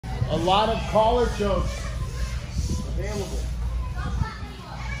A lot of collar chokes available.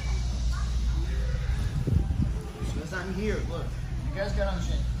 So as I'm here, look, you guys gotta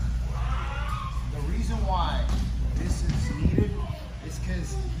understand. The reason why this is needed is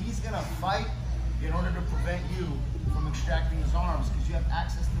because he's gonna fight in order to prevent you from extracting his arms, because you have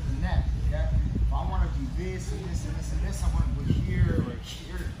access to the neck, okay? If I wanna do this and this and this and this, I wanna go here or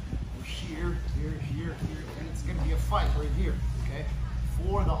here, or here, here, here, here, and it's gonna be a fight right here, okay?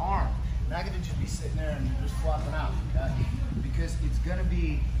 For the arm. Not gonna just be sitting there and just flopping out, okay? Because it's gonna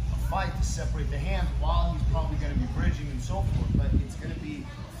be a fight to separate the hands while he's probably gonna be bridging and so forth, but it's gonna be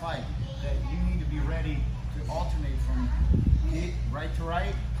a fight that you need to be ready to alternate from right to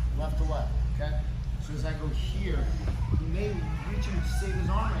right, left to left, okay? So as I go here, he may reach in to save his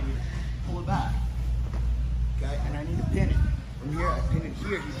arm right here, pull it back, okay? And I need to pin it. From here, I pin it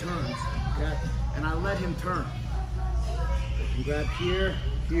here, he turns, okay? And I let him turn. You grab here,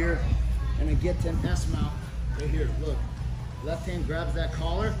 here, and I get to an S mount right here. Look, left hand grabs that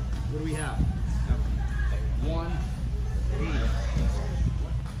collar. What do we have? One B.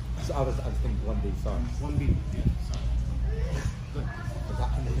 So I was thinking 1B, sorry. 1B. Yeah, sorry. Good.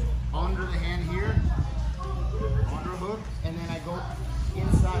 Under the hand here, under hook, and then I go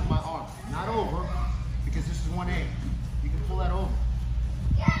inside my arm. Not over, because this is 1A. You can pull that over.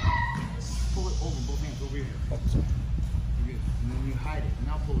 Pull it over, both hands over here. Oh, sorry. You're good. And then you hide it.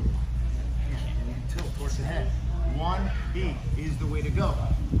 Now pull it over. And then tilt towards the head. 1B is the way to go.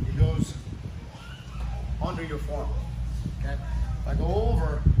 It goes under your forearm. Okay? If I go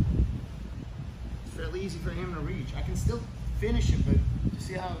over, it's fairly easy for him to reach. I can still finish it, but you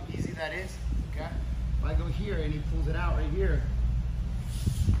see how easy that is? Okay? If I go here and he pulls it out right here,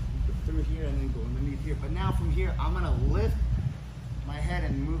 through here and then go underneath here. But now from here, I'm gonna lift my head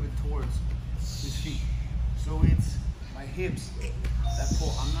and move it towards his feet. So it's my hips that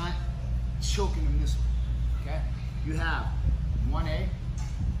pull. I'm not choking him this way, okay? You have 1A,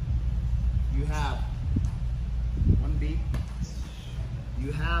 you have 1B,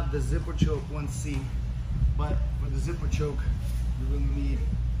 you have the zipper choke 1C, but for the zipper choke, you're gonna need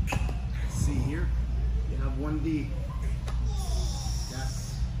C here. You have 1D,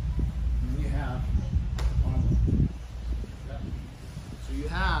 yes, and then you have 1. So you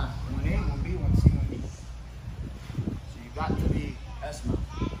have 1A, 1B, 1C, 1D. So you got to be S mount.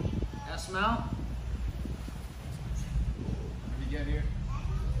 S mount. What do you get here?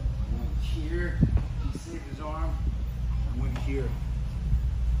 One here. He saved his arm. One here.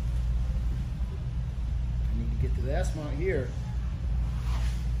 I need to get to the S mount here.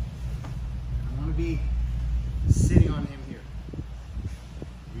 I want to be sitting on him here.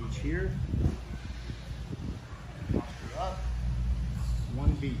 Reach here. Posture up.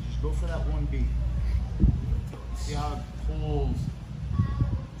 1B. Just go for that 1B. See how it pulls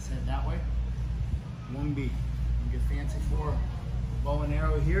his head that way? 1B. You get fancy for bow and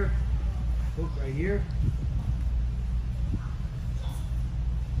arrow here. Hook right here.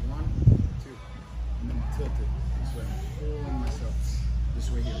 1, 2. And then tilt it this way. I'm pulling myself this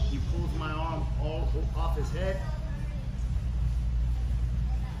way here. He pulls my arm all off his head.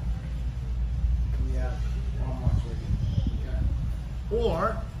 We have arm locks right here. Okay.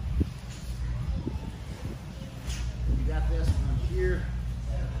 Or you got this one here,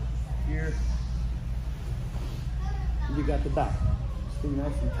 here. You got the back. Stay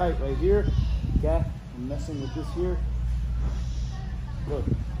nice and tight right here. Okay. I'm messing with this here. Look.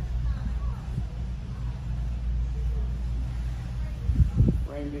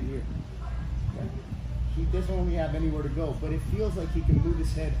 Framed it here. Okay. He doesn't really have anywhere to go, but it feels like he can move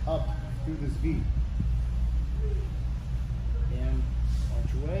his head up through this V. And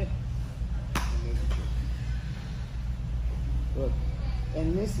arch away. And there's a choke. Look.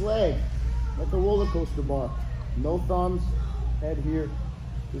 And this leg, like a roller coaster bar. No thumbs, head here.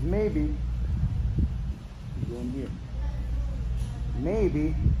 Because maybe you go in here.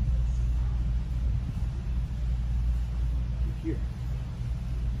 Maybe here.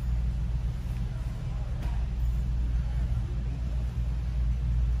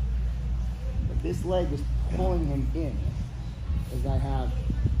 But this leg is pulling him in as I have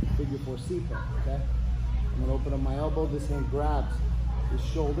figure 4 C pin, okay? I'm gonna open up my elbow, this hand grabs his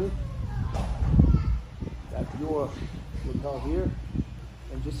shoulder. Got your lapel here,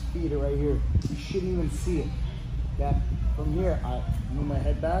 and just feed it right here. You shouldn't even see it. Okay? From here, I move my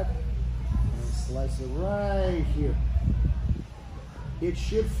head back and slice it right here. It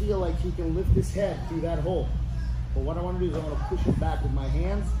should feel like he can lift his head through that hole. But what I want to do is I want to push it back with my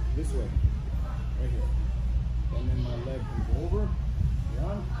hands this way, right here. And then my leg can go over,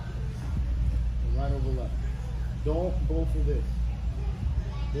 one, and right over left. Don't go for this.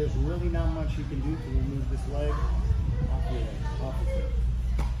 there's really not much you can do to remove this leg off your head, off your foot.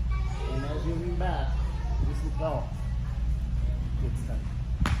 And as you lean back, this lapel gets tight.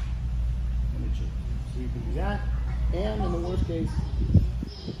 So you can do that. And in the worst case,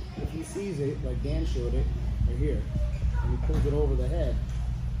 if he sees it, like Dan showed it, right here, and he pulls it over the head,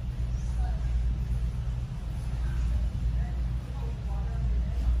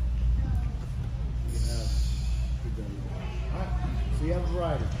 you have good gun. Alright, so you have a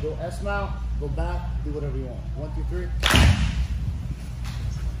variety. Go S mount, go back, do whatever you want. 1, 2, 3.